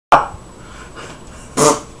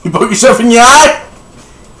You poke yourself in your eye?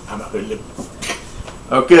 I'm a hoodlum.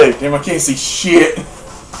 Okay, damn, I can't see shit.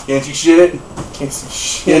 Can't see shit? Can't see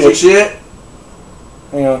shit. Can't see shit?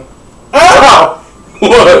 Hang on. Ow!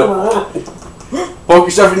 What? Poke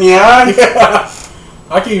yourself in the eye? Yeah.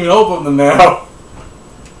 I can't even open them now.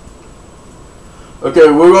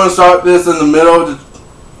 Okay, we're going to start this in the middle of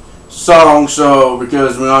the song, so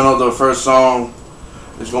because we all know the first song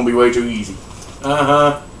is going to be way too easy.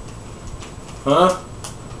 Uh-huh. Huh?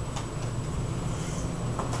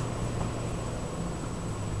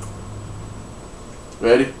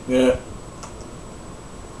 Ready? Yeah.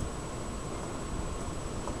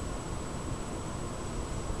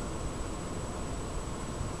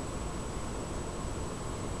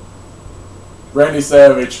 Randy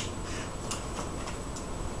Savage.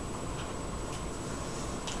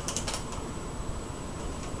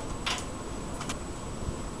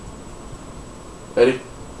 Ready?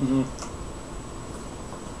 Mm-hmm.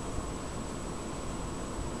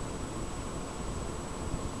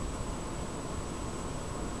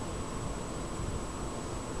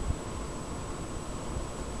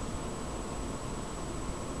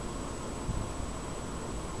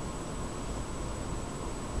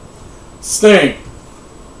 Sting.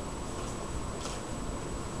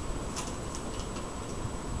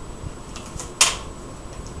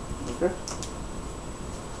 Okay.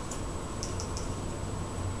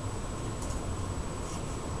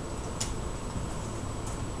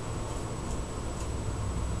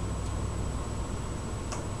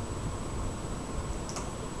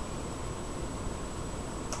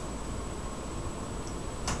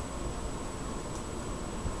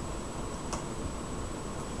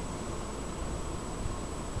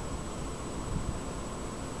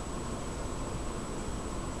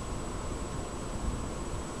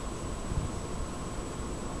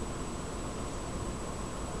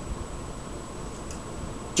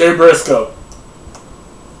 Jay Briscoe.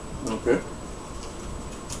 Okay.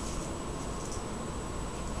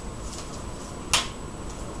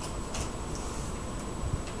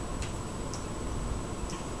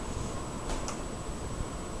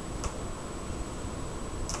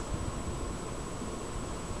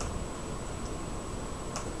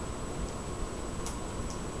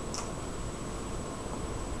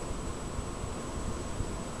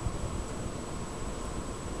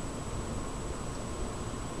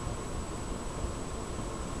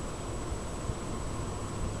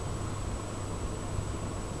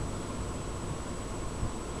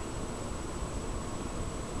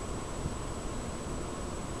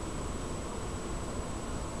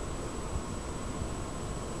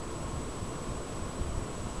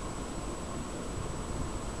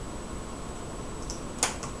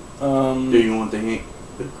 Do you want the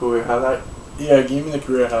career highlight? Yeah, give me the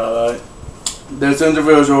career highlight. This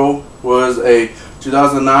individual was a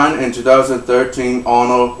 2009 and 2013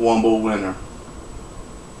 Honor Wumble winner.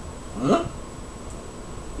 Huh?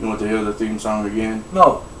 You want to hear the theme song again?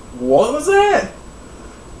 No. What was that?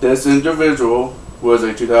 This individual was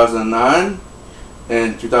a 2009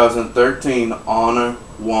 and 2013 Honor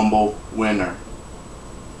Wumble winner.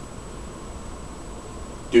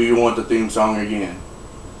 Do you want the theme song again?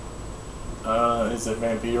 Is it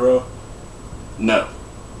Vampiro? No.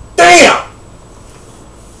 Damn!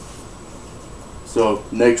 So,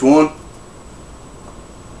 next one.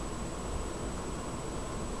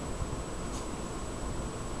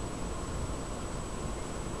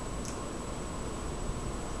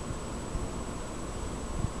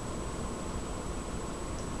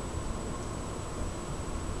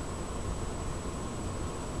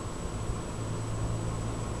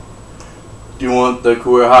 Do you want the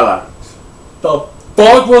career highlights? The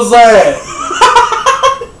fuck was that?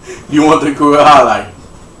 You want the career highlight?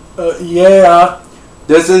 Yeah.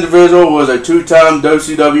 This individual was a two-time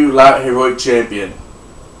WCW light heavyweight champion.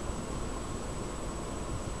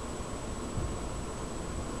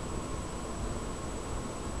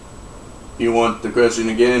 You want the question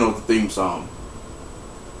again or the theme song?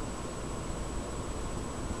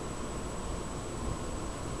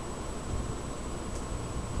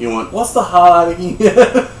 You want? What's the highlight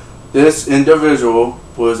again? This individual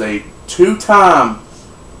was a two-time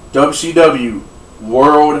WCW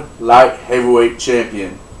World Light Heavyweight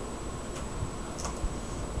Champion.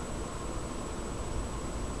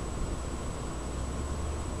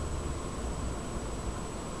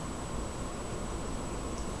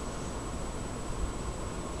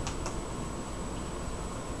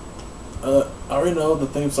 I already know the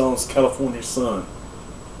theme song is California Sun.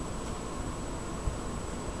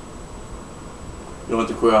 You want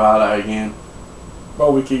the career highlight again?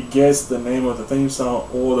 But we could guess the name of the theme song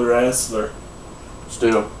or the wrestler.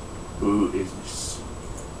 Still, who is this?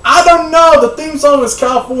 don't know. The theme song is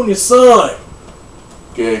California Sun.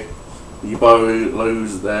 Okay. You probably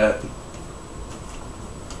lose that.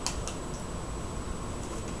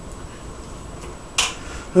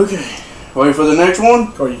 Okay. Ready for the next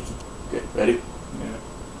one? Or you Okay, ready? yeah.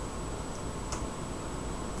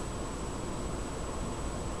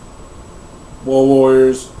 War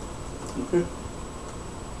Warriors. Okay.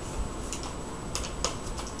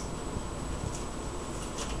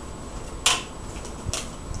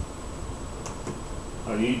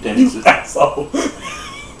 Are you dancing? You asshole.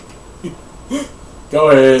 Go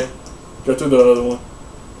ahead. Go to the other one.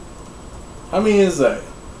 How many is that?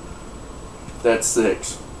 That's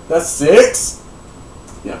 6. That's 6?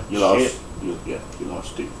 Yeah, you Shit. lost. You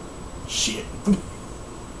lost 2. Shit.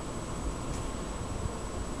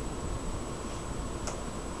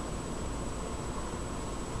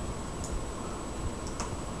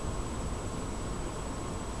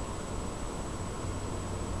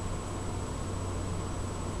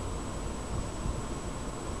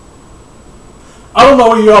 I don't know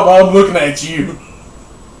where you are, but I'm looking at you.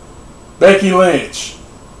 Becky Lynch.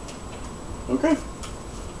 Okay.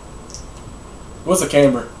 What's a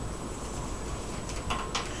camera?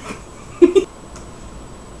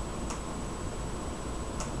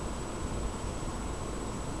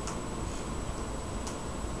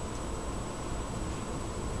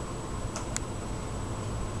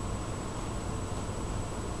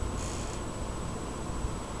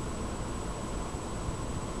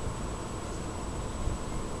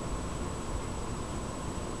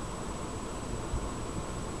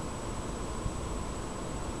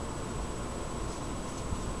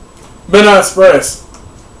 Midnight Express.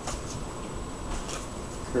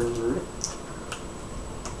 Correct.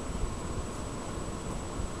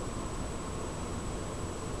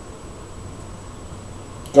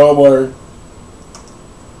 Goldberg.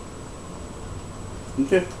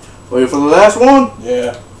 Okay. Wait for the last one?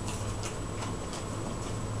 Yeah.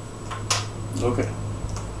 Okay.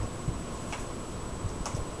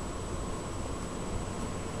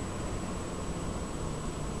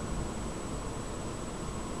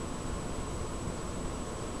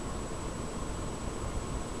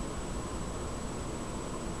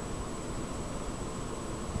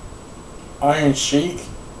 Iron Sheik.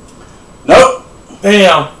 Nope.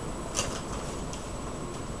 Damn.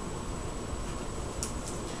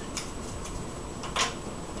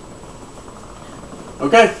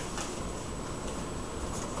 Okay.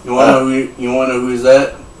 You wanna know who's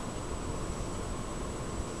that?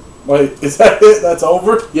 Wait, is that it? That's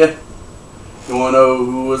over? Yeah. You wanna know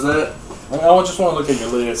who was that? I just want to look at your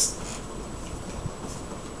list.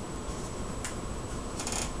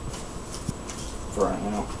 For right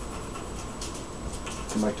now.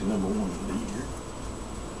 Come back to number 1 of the year.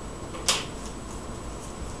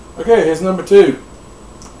 Okay, here's number 2.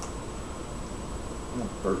 I'm gonna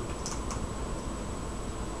burp.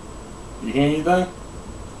 You hear anything?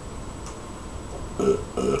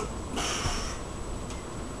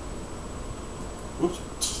 Oops.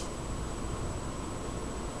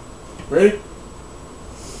 Ready?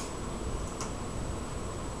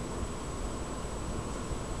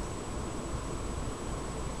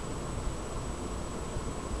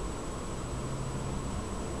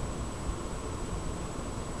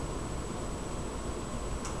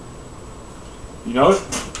 You know it?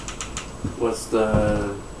 What's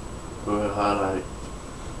the highlight?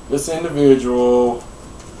 This individual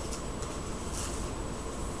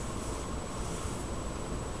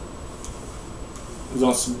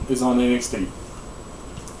is on NXT.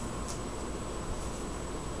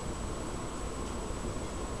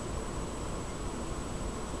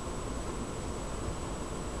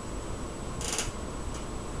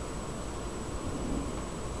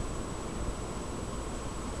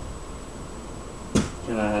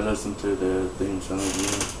 Can I listen to the theme song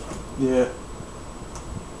again? Yeah.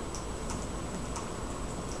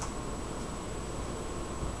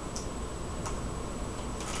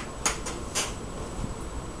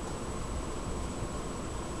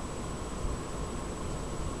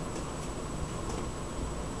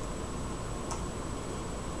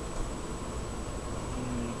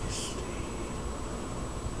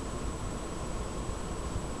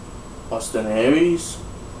 Austin Aries?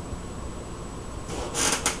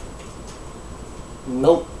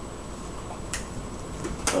 Nope.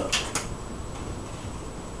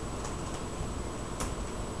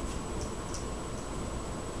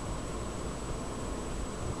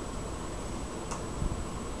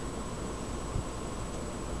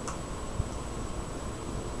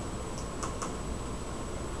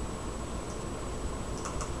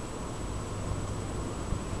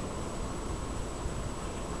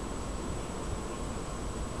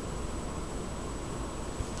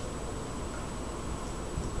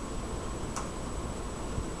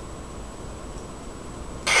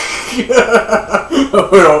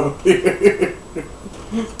 Well,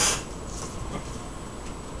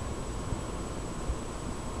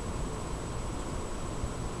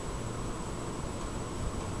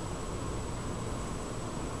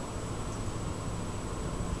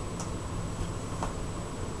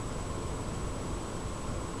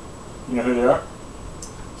 you know who they are?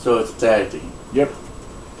 So it's a tag team. Yep.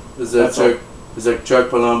 Is that That's all. Chuck? Is that Chuck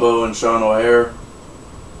Palumbo and Sean O'Hare?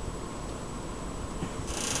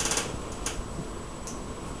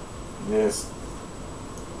 Yes.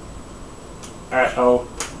 Asshole.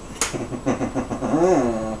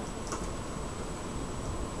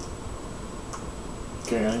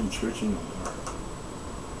 Okay, I ain't switching.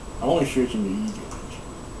 I'm only switching to you guys.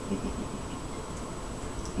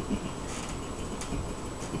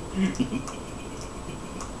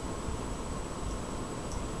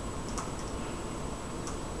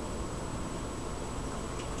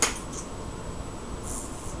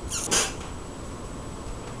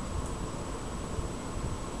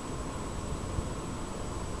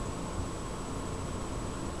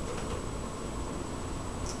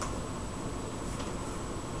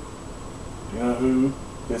 You know who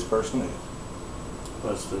this person is?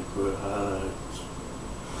 What's the quick highlights?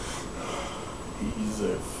 He's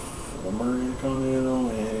a former Intercontinental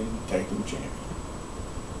and Tag Team Champion.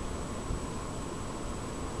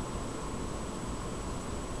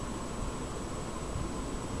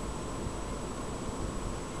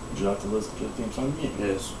 Would you like to listen to the theme song again?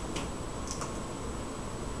 Yes.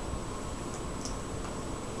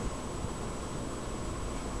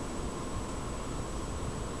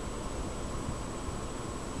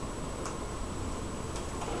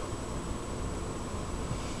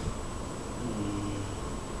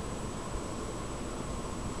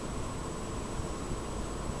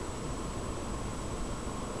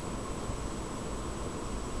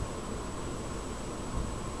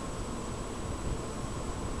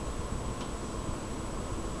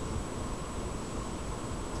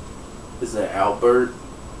 Is it Albert?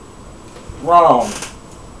 Wrong.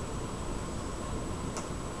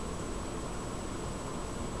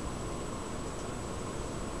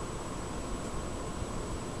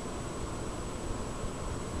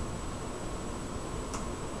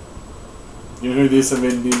 You know who this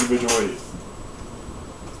individual is?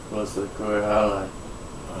 What's the quick highlight?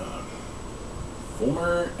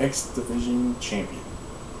 Former X Division champion.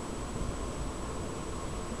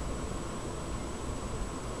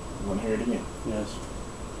 You want to hear it again? Yes.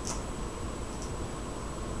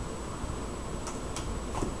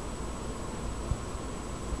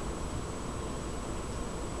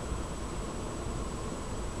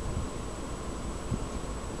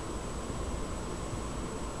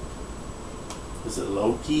 Is it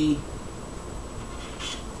Loki?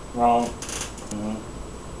 Wrong. Mm-hmm.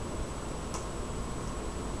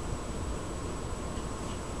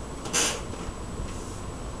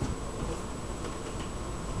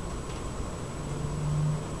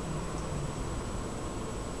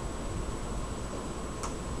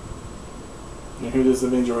 You know who this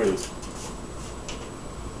Avenger is?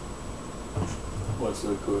 What's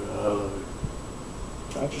the quick highlight?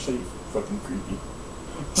 I just say you fucking creepy.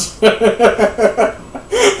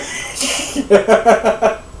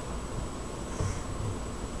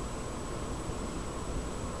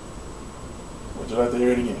 Would you like to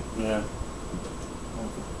hear it again? Yeah.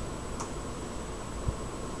 Okay.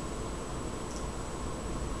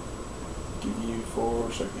 Give you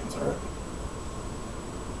 4 seconds, alright?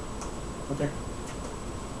 Okay.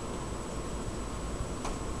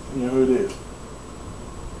 You know who it is?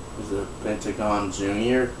 Is it Pentagon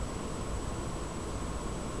Junior?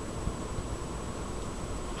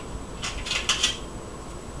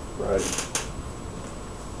 Right.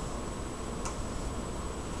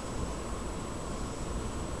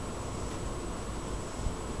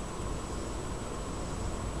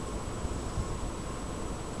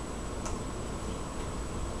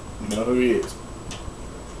 You know who he is?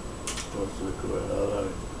 What's the quick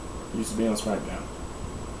highlight? Used to be on SmackDown.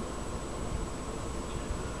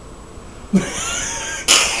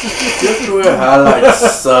 Your quick highlight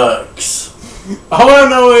sucks. All I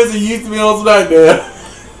know is he used to be on SmackDown.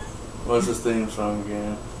 What's his theme song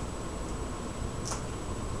again?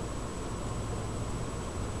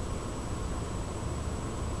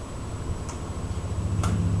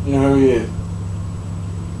 You know who he is?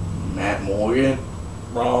 Matt Morgan?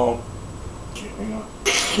 Wrong. Okay, hang on.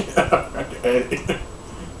 Okay.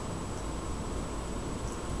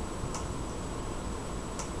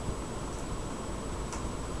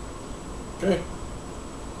 Okay.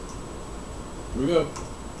 Here we go.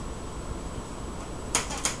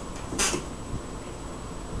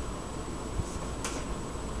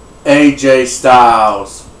 AJ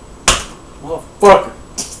Styles. Motherfucker.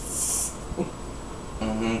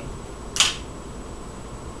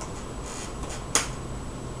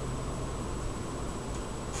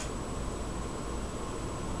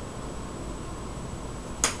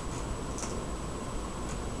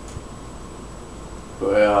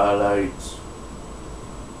 Career highlights.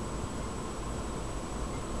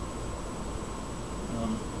 I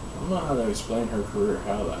don't know how to explain her career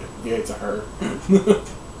highlight. Yeah, it's a her.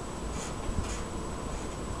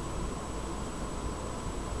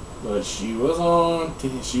 But she was on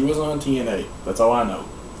TNA. That's all I know.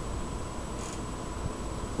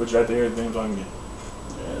 Which right there is things I can get.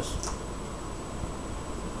 Yes.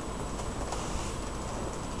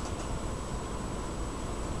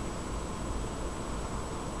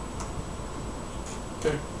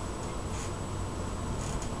 Okay.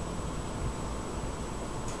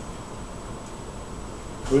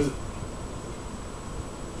 Who is it?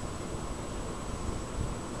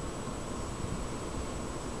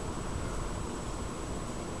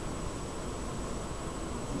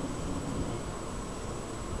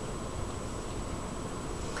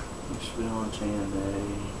 Used to be on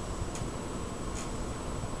TNA.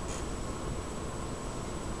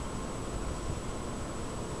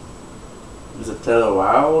 Is it Taylor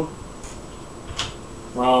Wilde?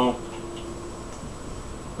 Wrong.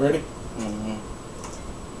 Ready?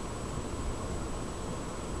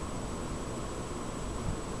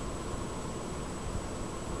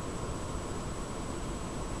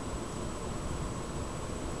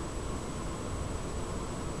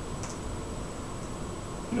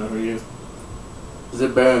 You know who he is? Is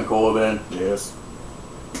it Baron Corbin? Yes.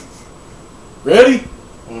 Ready?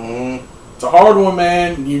 It's a hard one,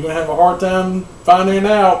 man. You're gonna have a hard time finding it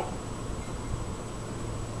out.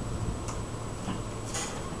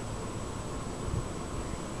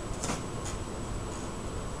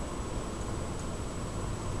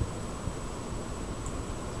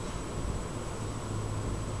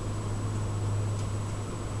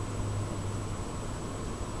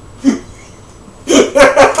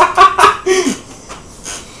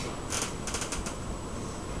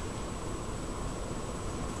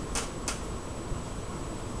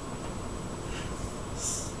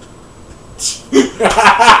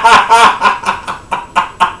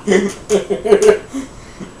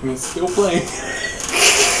 It's still playing.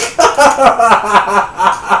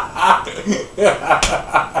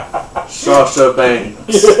 Sasha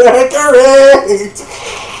Banks. Correct.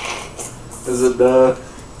 Is it done?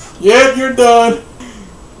 Yep, you're done.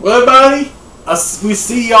 Well, buddy, we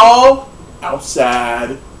see y'all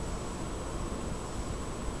outside.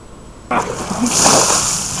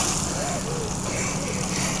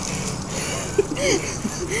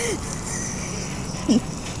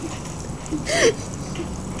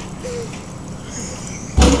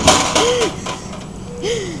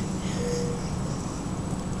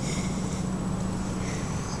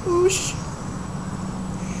 Oosh.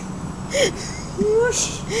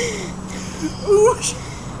 Oosh. Oosh.